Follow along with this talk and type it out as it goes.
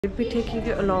We'll be taking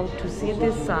you along to see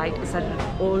this site. It's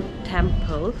an old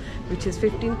temple which is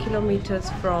 15 kilometers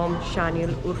from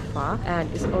Urfa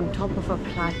and is on top of a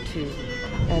plateau.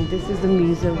 And this is the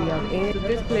museum we are in. So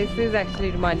this place is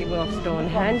actually reminding me of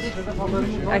Stonehenge,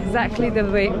 exactly the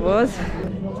way it was.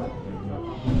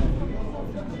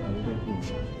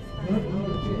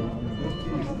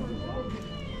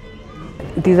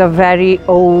 These are very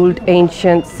old,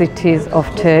 ancient cities of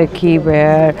Turkey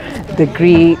where the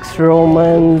Greeks,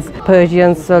 Romans,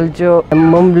 Persians, Seljuk,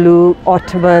 Mamluk,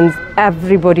 Ottomans,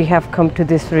 everybody have come to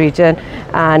this region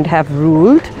and have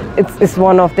ruled. It's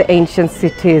one of the ancient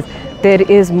cities. There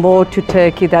is more to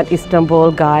Turkey than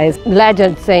Istanbul, guys.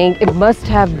 Legend saying it must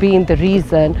have been the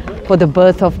reason for the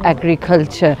birth of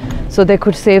agriculture, so they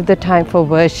could save the time for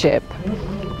worship.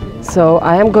 So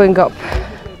I am going up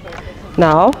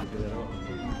now.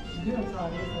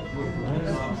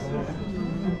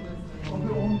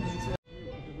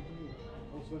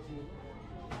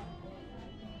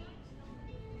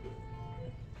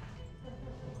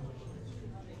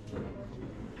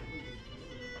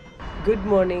 Good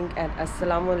morning and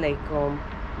Assalamu alaikum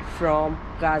from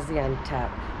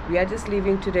Gaziantep. We are just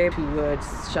leaving today towards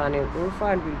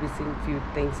Urfa and we'll be seeing a few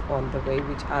things on the way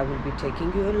which I will be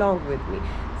taking you along with me.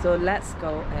 So let's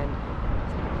go. And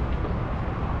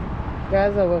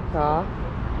there's our car.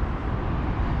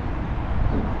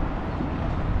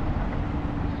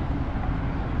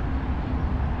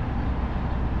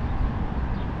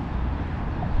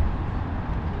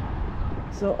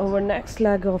 So our next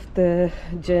leg of the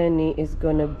journey is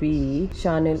gonna be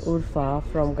Urfa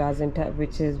from Gaziantep,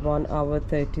 which is 1 hour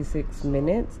 36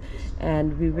 minutes,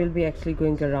 and we will be actually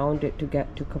going around it to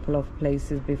get to a couple of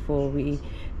places before we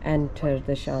enter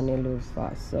the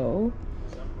Urfa. So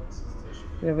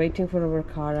we're waiting for our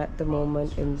car at the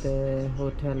moment in the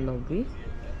hotel lobby.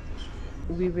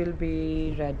 We will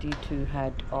be ready to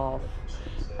head off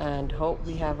and hope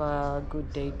we have a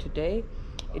good day today.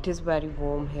 It is very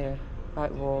warm here,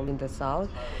 quite warm in the south,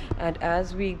 and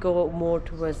as we go more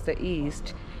towards the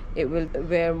east, it will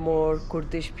where more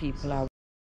Kurdish people are.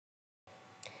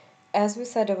 As we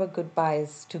said our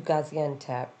goodbyes to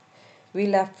Gaziantep, we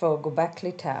left for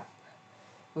Gobeklitepe,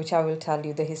 which I will tell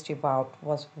you the history about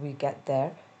once we get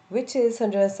there, which is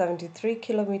 173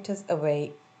 kilometers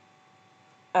away,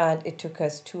 and it took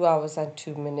us 2 hours and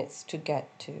 2 minutes to get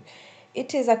to.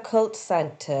 It is a cult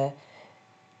center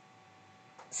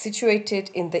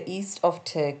situated in the east of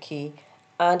Turkey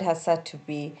and has said to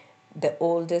be the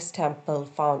oldest temple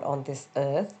found on this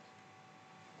earth.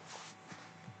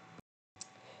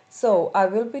 So I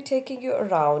will be taking you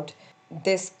around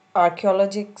this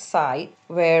archaeological site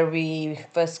where we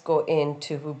first go in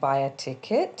to buy a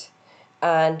ticket,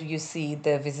 and you see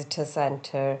the visitor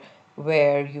center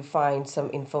where you find some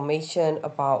information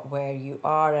about where you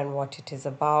are and what it is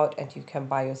about, and you can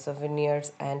buy your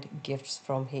souvenirs and gifts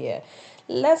from here.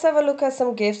 Let's have a look at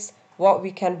some gifts, what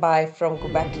we can buy from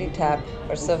Gobeklitepe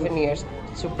or souvenirs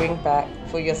to bring back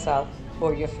for yourself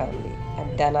or your family,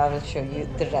 and then I will show you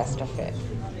the rest of it.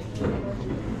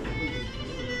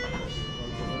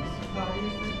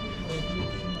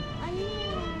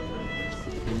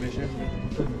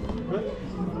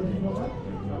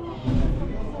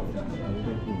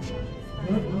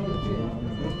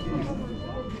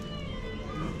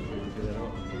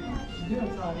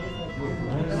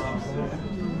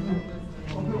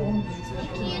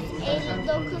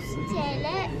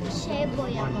 TL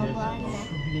boyama bu anne.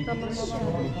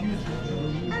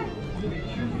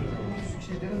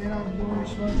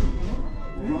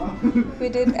 We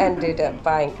did ended up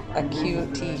buying a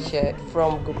cute t-shirt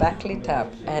from Gobeklitepe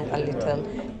and a little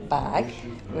bag,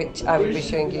 which I will be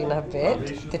showing you in a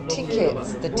bit. The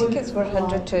tickets were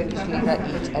 100 Turkish lira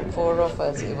each, and 4 of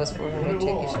us, it was 400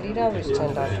 Turkish lira, which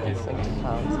turned out to be 20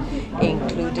 pounds.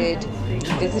 Included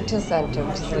visitor center,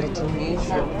 which is a little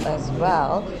museum, as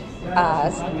well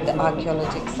as the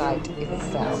archaeological site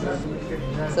itself.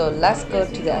 So let's go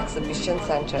to the exhibition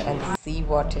center and see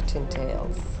what it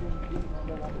entails.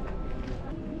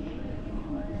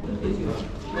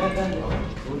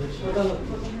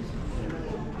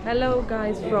 Hello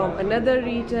guys from another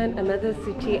region, another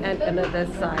city and another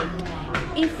site.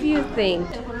 If you think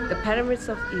the pyramids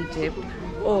of Egypt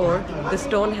or the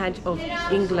Stonehenge of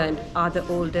England are the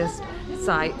oldest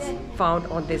sites found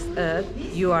on this earth,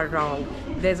 you are wrong.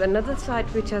 There's another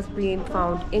site which has been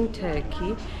found in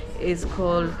Turkey, is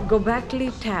called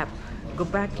Gobeklitepe.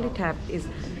 Gobeklitepe is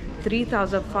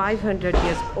 3,500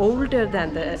 years older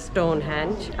than the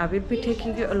Stonehenge. I will be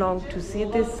taking you along to see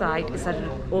this site. It's an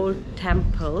old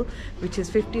temple which is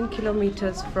 15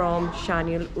 kilometers from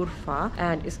Urfa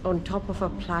and is on top of a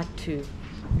plateau.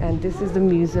 And this is the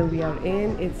museum we are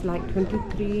in. It's like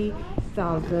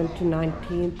 23,000 to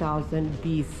 19,000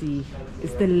 BC.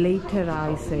 It's the later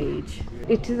Ice Age.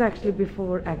 It is actually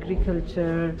before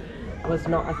agriculture was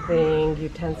not a thing,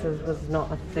 utensils was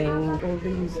not a thing. All they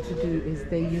used to do is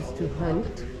they used to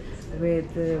hunt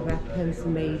with weapons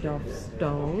made of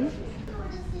stone,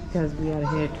 because we are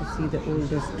here to see the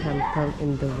oldest temple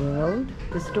in the world.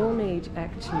 The Stone Age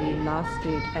actually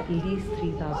lasted at least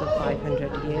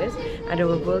 3,500 years, and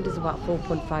our world is about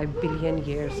 4.5 billion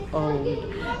years old.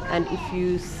 And if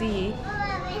you see,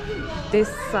 this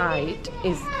site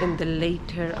is in the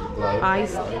later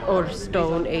Ice or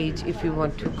Stone Age, if you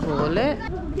want to call it.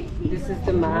 This is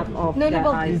the map of the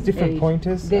Ice These different Age.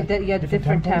 pointers,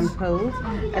 Different temples,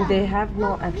 and they have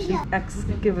not actually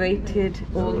excavated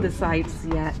all the sites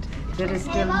yet. There is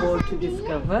still more to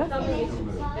discover.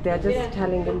 They're just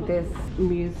telling in this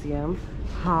museum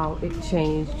how it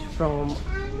changed from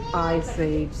Ice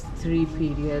Age, 3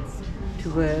 periods,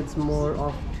 towards more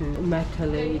of to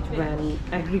Metal Age, when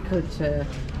agriculture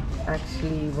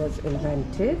actually was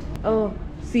invented. Oh,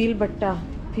 seal batta.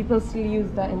 People still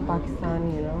use that in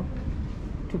Pakistan, you know,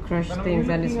 to crush things,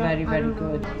 and it's very, very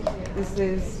good. This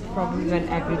is probably when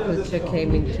agriculture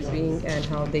came into being and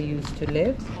how they used to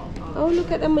live. Oh,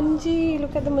 look at the manji.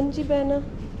 Look at the manji banner.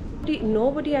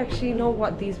 Nobody actually know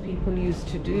what these people used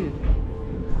to do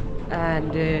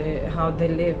and how they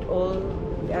lived. All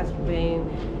that's been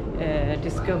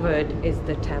discovered is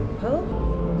the temple.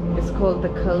 It's called the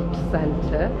cult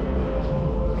center.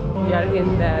 We are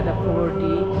in the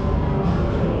 4D.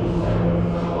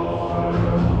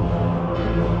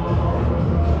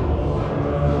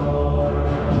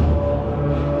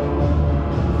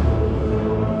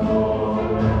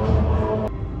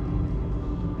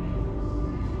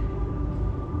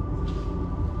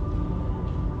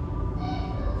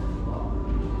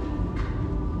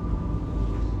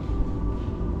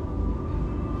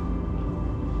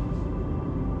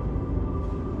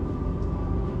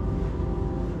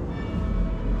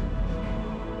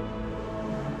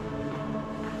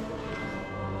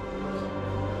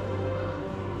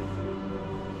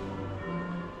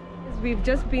 We've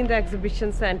just been the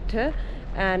exhibition center,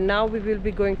 and now we will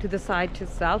be going to the site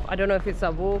itself. I don't know if it's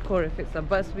a walk or if it's a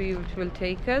bus which will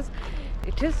take us.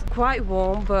 It is quite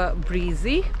warm but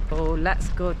breezy, so let's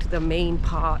go to the main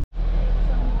part.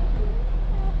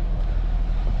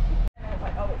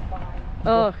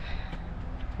 Oh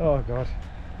god.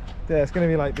 Yeah, it's going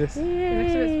to be like this.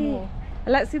 Yay.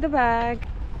 Let's see the bag.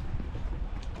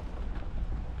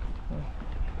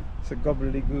 It's a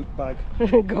gobbledygook bag.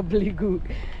 Gobbledygook.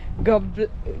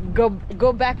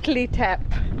 Gobeklitepe.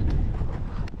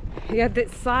 Yeah, the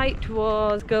site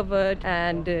was covered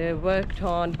and worked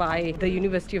on by the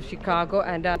University of Chicago,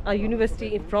 and a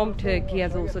university from Turkey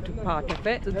has also took part of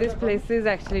it. So this place is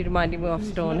actually reminding me of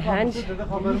Stonehenge,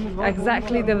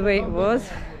 exactly the way it was.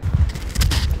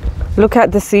 Look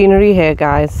at the scenery here,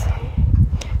 guys.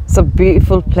 It's a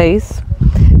beautiful place.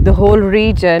 The whole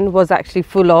region was actually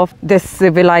full of this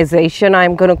civilization,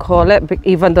 I'm going to call it,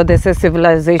 even though this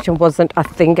civilization wasn't a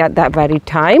thing at that very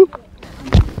time.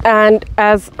 And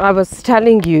as I was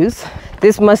telling you,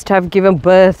 this must have given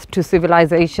birth to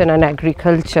civilization and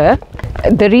agriculture.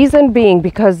 The reason being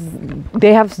because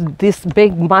they have this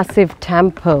big massive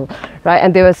temple, right?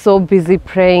 And they were so busy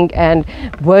praying and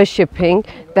worshipping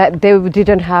that they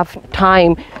didn't have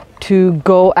time to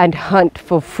go and hunt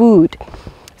for food.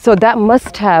 So that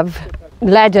must have,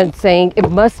 legend saying,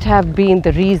 it must have been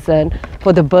the reason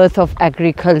for the birth of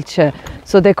agriculture,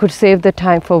 so they could save the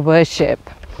time for worship.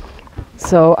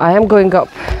 So I am going up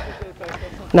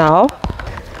now.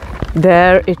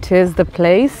 There it is, the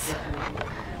place,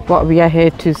 what we are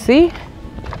here to see.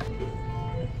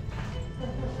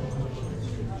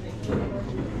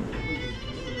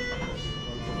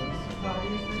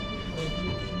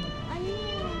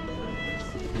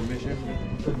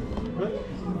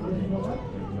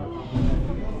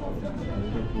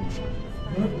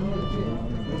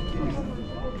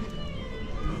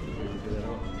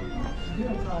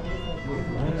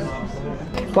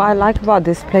 What I like about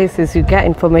this place is you get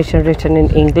information written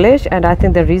in English, and I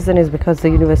think the reason is because the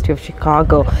University of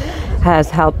Chicago has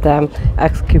helped them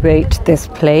excavate this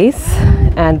place,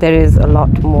 and there is a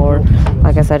lot more,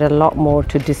 like I said, a lot more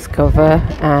to discover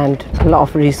and a lot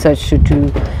of research to do.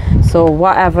 So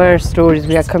whatever stories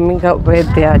we are coming up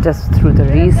with, they are just through the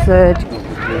research.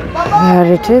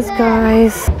 There it is,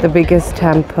 guys, the biggest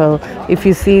temple. If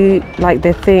you see, like,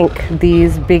 they think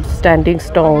these big standing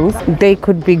stones, they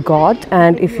could be God.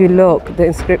 And if you look, the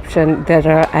inscription, there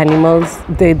are animals.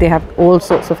 They have all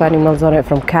sorts of animals on it,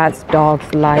 from cats,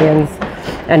 dogs, lions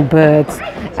and birds.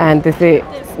 And they say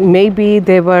maybe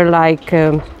they were like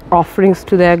offerings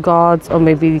to their gods, or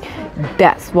maybe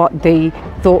that's what they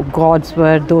thought gods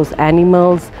were, those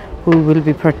animals who will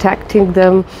be protecting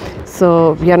them.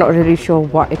 So we are not really sure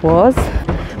what it was,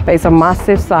 but it's a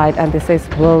massive site, and this is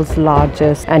world's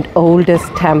largest and oldest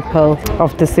temple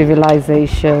of the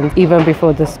civilization, even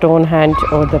before the Stonehenge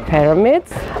or the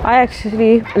pyramids. I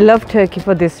actually love Turkey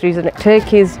for this reason.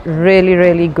 Turkey is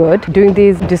really good doing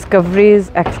these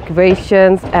discoveries,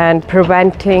 excavations, and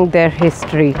preventing their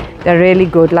history. They're really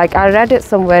good. Like, I read it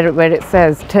somewhere where it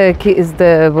says Turkey is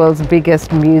the world's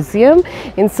biggest museum.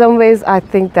 In some ways I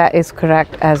think that is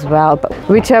correct as well, but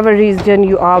whichever region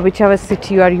you are, whichever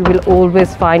city you are, you will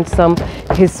always find some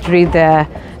history there.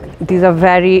 These are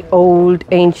very old,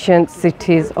 ancient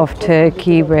cities of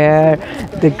Turkey where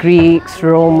the Greeks,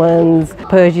 Romans,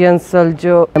 Persians,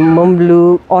 Seljuk,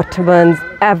 Mamluk, Ottomans,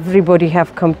 everybody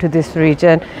have come to this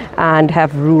region and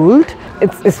have ruled.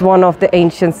 It's one of the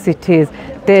ancient cities.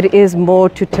 There is more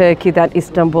to Turkey than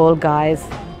Istanbul, guys.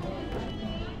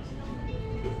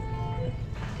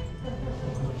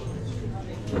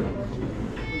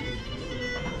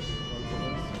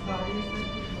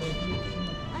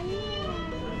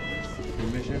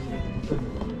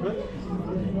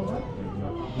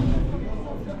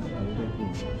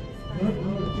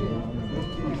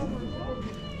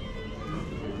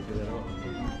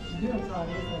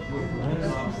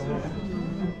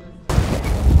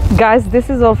 Guys, this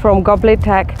is all from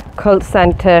Gobeklitepe Cult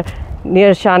Center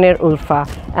near Şanlıurfa, Ulfa,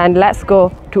 and let's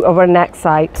go to our next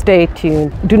site. Stay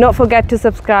tuned. Do not forget to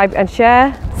subscribe and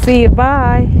share. See you.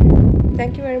 Bye.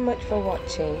 Thank you very much for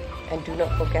watching, and do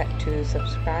not forget to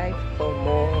subscribe for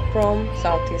more from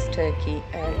Southeast Turkey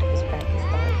and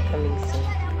Uzbekistan coming soon.